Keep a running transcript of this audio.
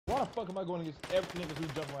fuck am I going against every niggas who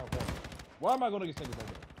jump around corners? Why am I going against niggas like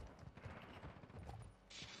that?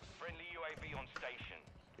 Friendly UAV on station.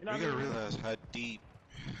 You know You what I gotta mean? realize how deep,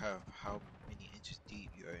 how many inches deep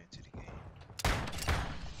you are into the game.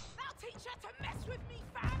 Now teach her to mess with me,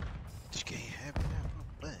 fam. This game having that my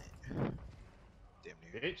butt. Damn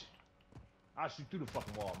near. Bitch. I'll shoot through the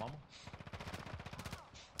fucking wall, mama.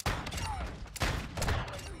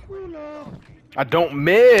 I don't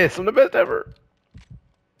miss. I'm the best ever.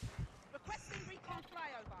 Requesting recon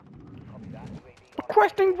flyover.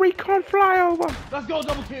 Requesting recon flyover. Let's go,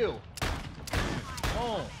 double kill. Come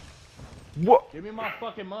on. What? Give me my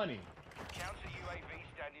fucking money. Counter UAV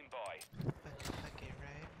standing by. Fucking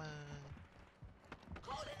right, man.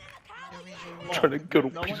 Calling in a counter. Come Trying to on. go to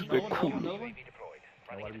No pieces one, of no one, no cool. one, no one. UAV deployed.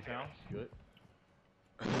 Nobody be found. Good.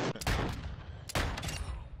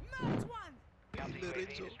 Merge one. Counter UAV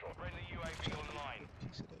destroyed. Friendly UAV online.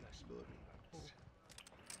 Piece of that exploded.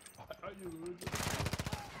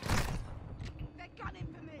 They're gunning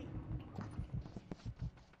for me.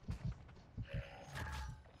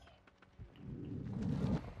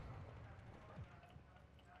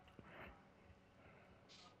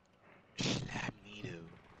 Slamito.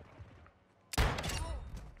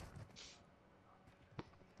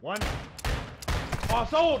 One. Oh,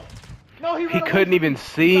 sold. No, he ran He away couldn't from even me. He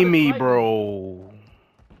see tried to me, snipe bro.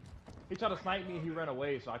 He tried to snipe me and he ran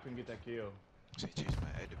away, so I couldn't get that kill. So I changed my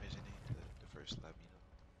division name to the first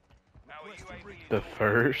Lamino. Our UAV is The orbiting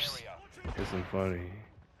first area. isn't funny.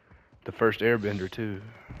 The first airbender too.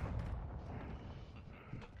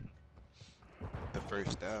 The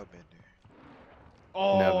first style bender.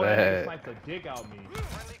 Oh, Now that nigga that- sniped the dick out me.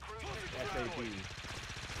 Friendly cruise missile SAP. inbound.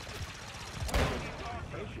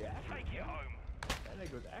 Take it home. That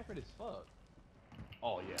nigga was accurate as fuck.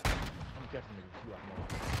 Oh yeah. I'm catching niggas too. I know.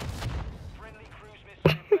 Friendly cruise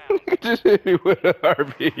missile inbound. Just hit me with an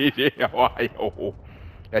RPG. Why, yo?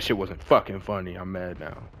 That shit wasn't fucking funny. I'm mad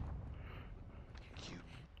now. You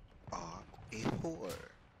are a whore.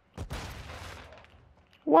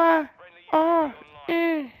 Why? Friendly UAV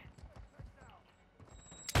online.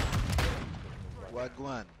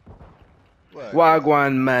 Wagwan.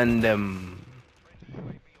 Wagwan Mandem.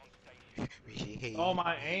 Oh,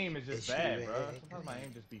 my aim is just bad, bro. Sometimes my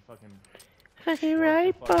aim just be fucking. Fucking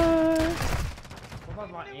right, boy.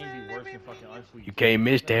 Sometimes my aim be worse than fucking unsweet. You can't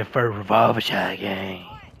miss that first revolver shot, gang.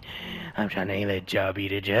 I'm trying to let y'all be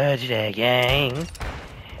the judge of that, gang.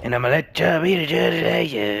 And I'm gonna let y'all be the judge of that,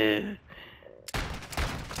 yeah.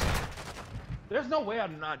 There's no way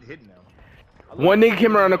I'm not hitting them. One nigga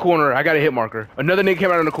came around the corner, I got a hit marker. Another nigga came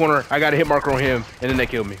around the corner, I got a hit marker on him, and then they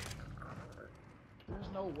killed me. There's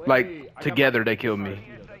no way. Like, together they killed me.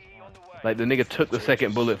 SAE on the way. Like, the nigga took the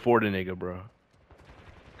second bullet for the nigga, bro.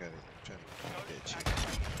 Got it. Trying to get you.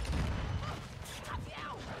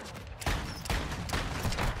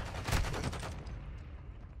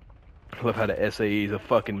 I love how the SAE is a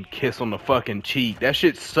fucking kiss on the fucking cheek. That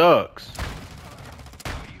shit sucks.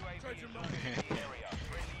 UAV is orbiting the area.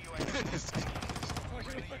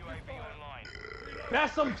 Friendly UAV online.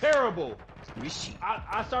 That's some terrible. Wishy.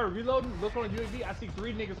 I started reloading, look on the UAV, I see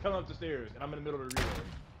 3 niggas coming up the stairs, and I'm in the middle of the reload.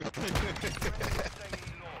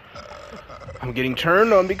 I'm getting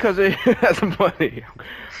turned on because of that's funny.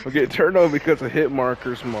 I'm getting turned on because of hit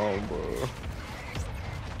markers, mom, bro. Bro,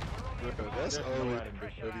 that's There's no always riding the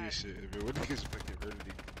bitch. funniest shit, man. What niggas fucking running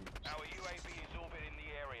these moves? Our UAV is orbiting the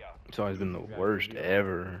area. It's always been the worst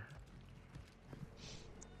ever.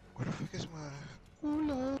 Where the fuck is my... Oh,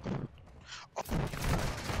 no.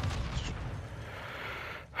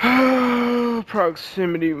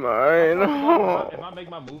 Proximity mine. If I make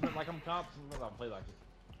my movement like I'm comp, sometimes I'll play like it.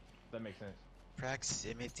 That makes sense.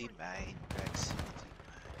 Proximity mine. Proximity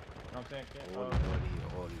You know what I'm saying? mine. Can't, Oh, lordy,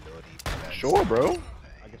 oh, lordy. Sure, bro.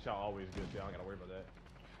 I guess y'all always good, so I don't gotta worry about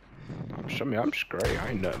that. Show me, I'm just great. I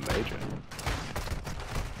ain't nothing major.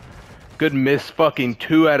 Good miss fucking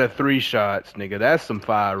 2 out of 3 shots, nigga. That's some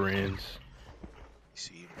fire rings.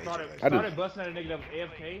 See, you Started, major, I like, started busting at a nigga that was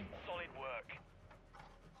AFK. Solid work.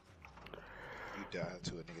 you died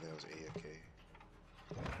to a nigga that was AFK.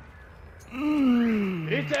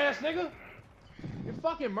 Bitch ass nigga! You're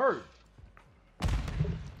fucking murdered.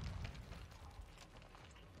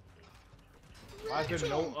 Why is there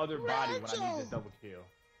no other body when I need this double kill?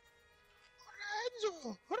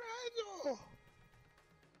 Lorenzo! Lorenzo!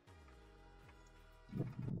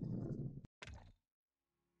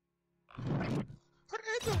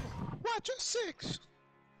 Lorenzo! Watch your 6!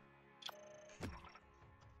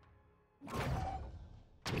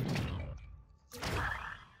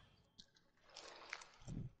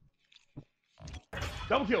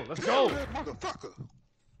 Double kill, let's go! Motherfucker!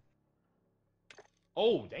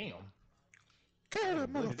 Oh, damn. God, I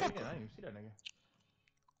didn't motherfucker. even see that nigga.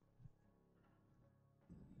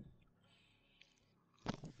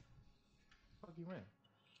 Fuck, he went.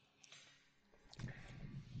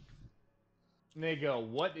 Nigga,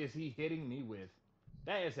 what is he hitting me with?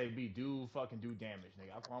 That SAB do fucking do damage,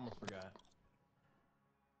 nigga. I almost forgot.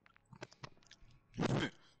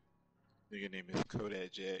 Nigga name is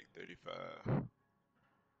Kodak Jack 35.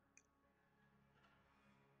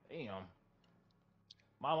 Damn.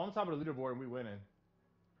 Mom, I'm on top of the leaderboard and we winning.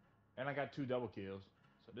 And I got 2 double kills.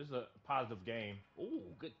 So this is a positive game.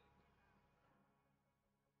 Ooh, good.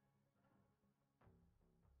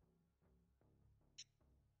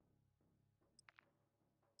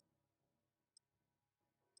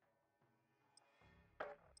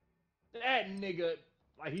 That nigga,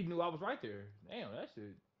 like he knew I was right there. Damn, that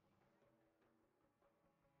shit.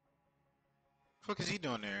 Fuck is he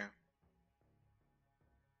doing there?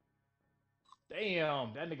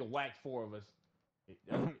 Damn, that nigga whacked 4 of us.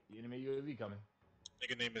 That's enemy UAV coming.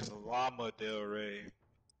 Nigga name is Llama Del Rey.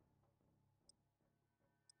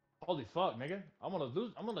 Holy fuck, nigga. I'm gonna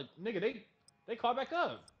lose. I'm gonna, nigga, they call back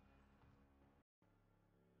up.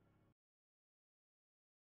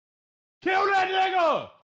 Kill that nigga!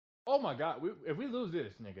 Oh my god, if we lose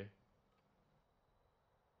this, nigga.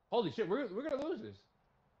 Holy shit, we're gonna lose this.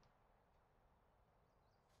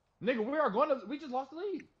 Nigga, we just lost the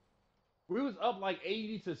lead. We was up like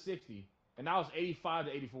 80 to 60, and now it's 85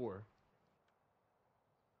 to 84.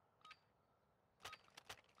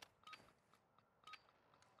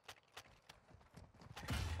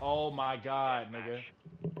 Oh my god, nigga.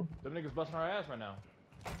 Them niggas busting our ass right now.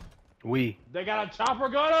 They got a chopper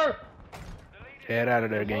gunner! Head out of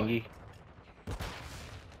there, gangy.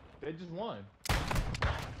 They just won.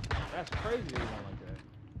 That's crazy they won like that.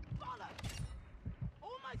 Bollocks!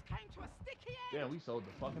 Almost came to a sticky end. Damn, we sold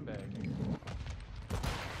the fucking bag, nigga.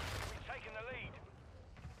 We've taken the lead.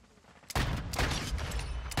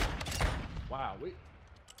 Wow,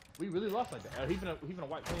 we really lost like that. He finna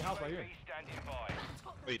wipe clean house right here. UAV standing by.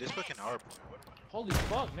 Wait, this fucking hard point. What am I doing? Holy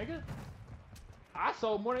fuck, nigga. I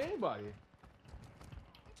sold more than anybody.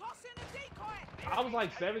 Toss in a decoy. I was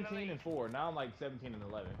like 17 and 4. Now I'm like 17 and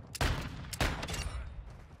 11.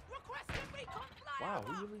 Requesting recon Wow, flyover.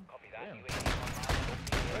 we really. Copy that. Damn. UAV online.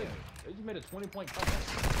 Crazy. They just made a 20-point comeback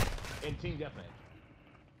in team deathmatch.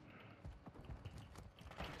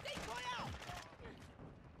 Decoy out.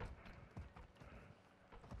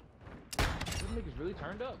 These niggas really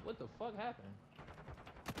turned up. What the fuck happened?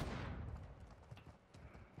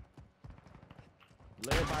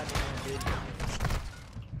 Led by the man big.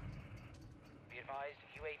 Be advised,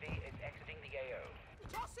 UAV is exiting the AO.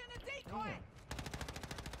 Toss in a decoy.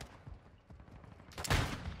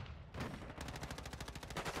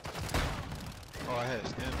 Oh, I had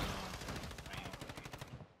stems on.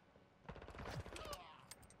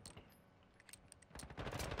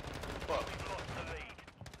 Fuck. We've lost the lead.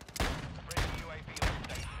 Bring UAV on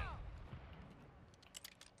station.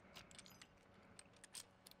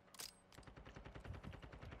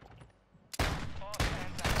 Fast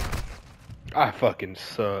hands out. I fucking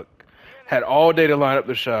suck. Had all day to line up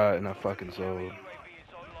the shot, and I fucking sold. UAV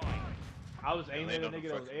is online. I was aiming at a land on nigga the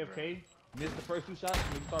that was fucking AFK, missed the first 2 shots,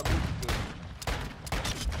 and we started moving to it.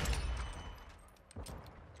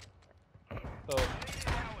 So,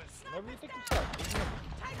 whenever you think you suck, just remember,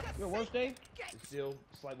 Take a your worst day Get is still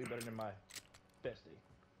slightly better than my best day.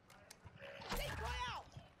 decoy out.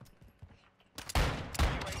 I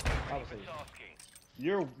UAV would say for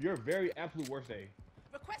tasking. your very absolute worst day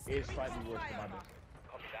Requesting is recon slightly worse than my flyover. best day.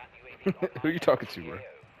 Copy that. UAV online. Who you talking to, bro?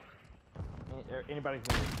 Anybody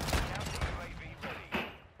can win. Counter UAV ready.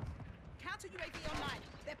 Counter UAV online.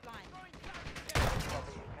 They're blind.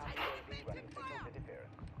 Counter UAV running signal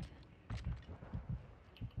interference.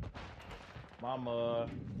 Mama,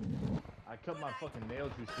 I cut my fucking nail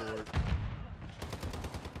too short.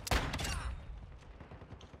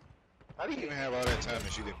 How do you even have all that time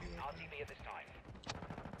to shoot at me like that? RTV at this time.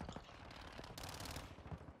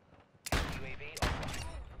 UAV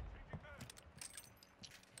online.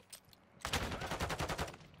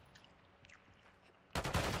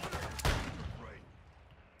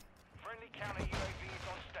 Friendly counter UAV is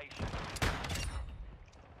on station.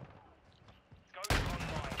 Goes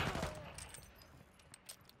online.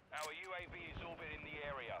 Our UAV is orbiting the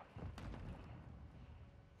area.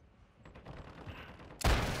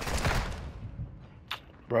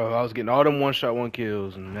 Bro, I was getting all them one-shot,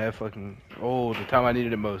 1-kills, and that fucking... Oh, the time I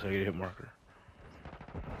needed it most, I get a hit marker.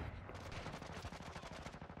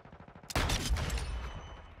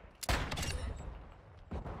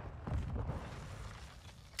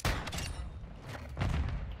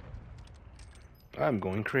 I'm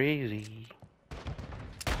going crazy.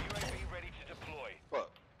 UAV ready to deploy.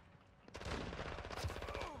 What?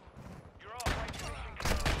 You're off right position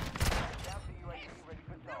confirmed. Down to UAV ready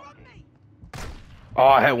for tasking. Oh,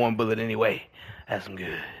 I had one bullet anyway. That's some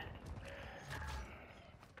good.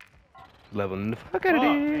 Leveling the fuck out of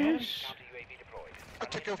Fuck, man. this. Counter UAV deployed. I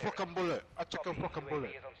took your fucking bullet. I took your fucking bullet.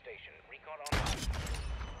 UAV is on station. Recon online.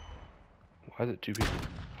 Why is it two people?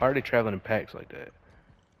 Why are they traveling in packs like that?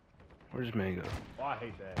 Where's this man go? Oh, I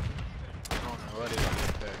hate that. I don't know what it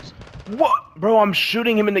is. What? Bro, I'm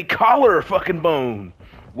shooting him in the collar fucking bone.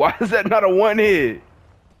 Why is that not a one hit?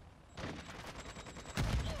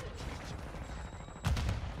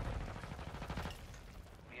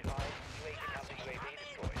 Be advised, UAV counter UAV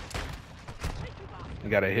destroyed. You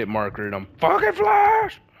got a hit marker and I'm fucking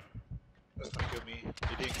flash. That's not kill me.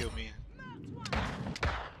 It didn't kill me.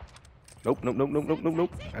 Nope, nope, nope, nope, nope, nope,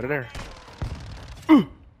 nope. Out of there.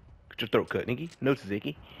 Get your throat cut, Nicky. No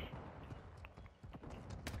tzatziki.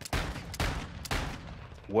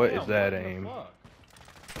 What is Damn, that what the aim? fuck?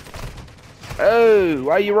 Oh,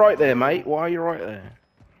 why you right there, mate? Why you right there?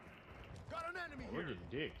 Oh, we're getting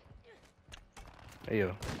dick. Hey,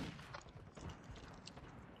 yo.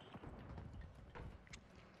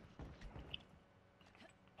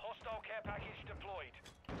 Hostile care package deployed.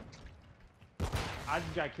 I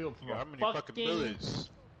just got killed from Yo, a how many fucking bullets?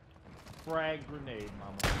 frag grenade,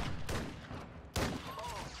 mama.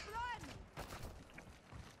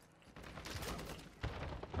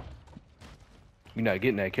 You not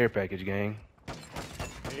getting that care package, gang.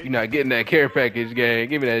 You not getting that care package, gang.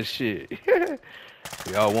 Give me that shit.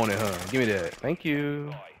 Y'all want it, huh? Give me that. Thank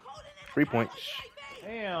you. 3 points.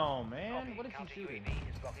 Damn, man. What is he Counter shooting? UAV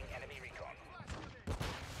is blocking enemy recon.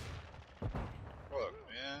 Fuck,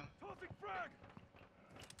 man.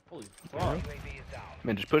 Holy fuck. UAV is down.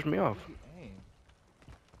 Man, just push me off. Dang.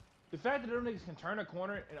 The fact that them niggas can turn a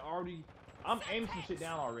corner and already... I'm aiming some shit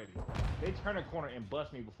down already. They turn a corner and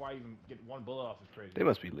bust me before I even get one bullet off is crazy. They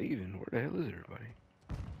must be leaving. Where the hell is everybody?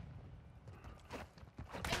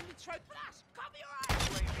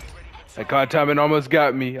 That card timing almost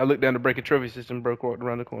got me. I looked down to break a trophy system, broke, walked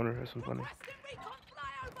around the corner. That's some funny.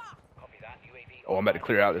 Copy that. UAV. Oh, I'm about to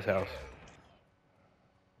clear out this house.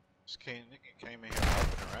 This nigga came in here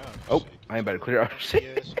hopping around. and Oh, shit. I ain't about to clear out shit.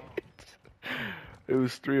 Yes. It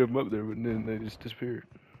was 3 of them up there, but then they just disappeared.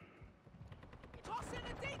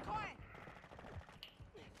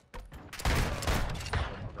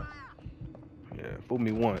 Yeah, fool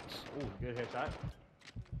me once. Ooh, good headshot.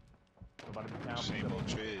 About to be down. Same old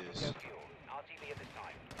Triz. Fuel. RTV at this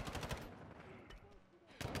time.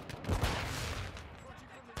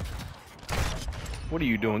 What are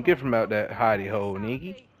you doing? Get from out that hidey hole,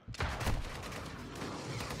 Niggy.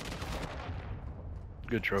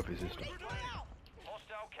 Good trophy system.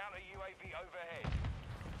 Hostile counter UAV overhead.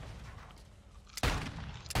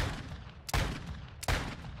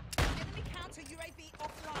 Enemy counter UAV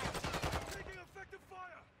offline. Taking effective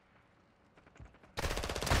fire.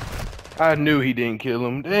 I knew he didn't kill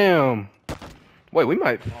him. Damn. Wait, we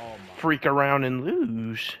might Oh my. freak around and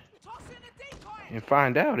lose. Toss in a decoy. And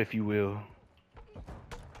find out, if you will.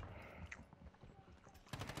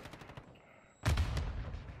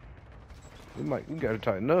 We gotta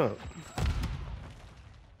tighten up.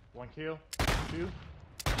 One kill. Two.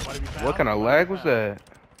 Nobody be found. What kind of Nobody lag be was found.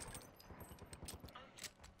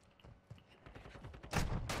 that?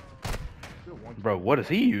 Still one Bro, kill. what is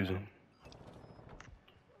he using?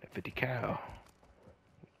 That 50 cal.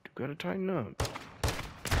 You gotta tighten up.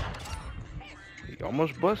 He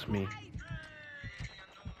almost bust me.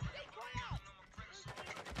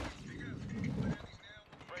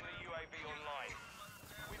 Friendly UAV online.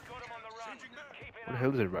 We've got him on the run. Keep it Where the up.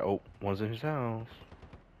 hell is everybody? Oh, one's in his house.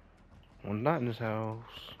 One's not in his house.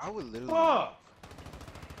 I would literally. Fuck!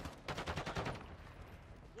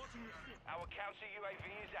 Our counter UAV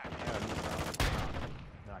is active.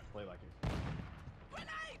 Now I can play like it.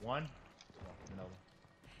 One. Oh, another.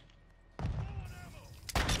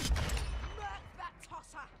 Murk that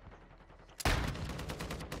tosser.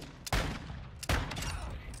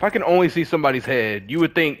 If I can only see somebody's head, you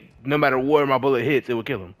would think no matter where my bullet hits, it would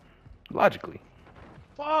kill him. Logically.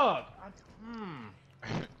 Fuck!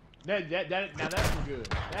 Now that's good.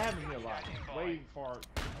 That happens to me a lot. Way far,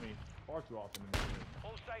 far too often in this game.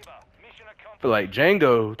 All saber. Mission accomplished. Feel like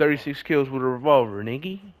Django, 36 kills with a revolver,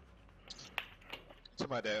 nigga.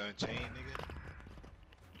 Somebody that unchained nigga.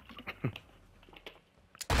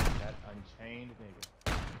 That unchained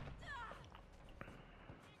nigga.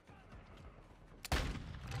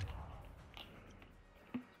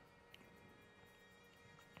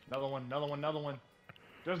 Another one.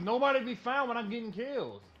 There's nobody to be found when I'm getting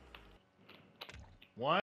kills. One.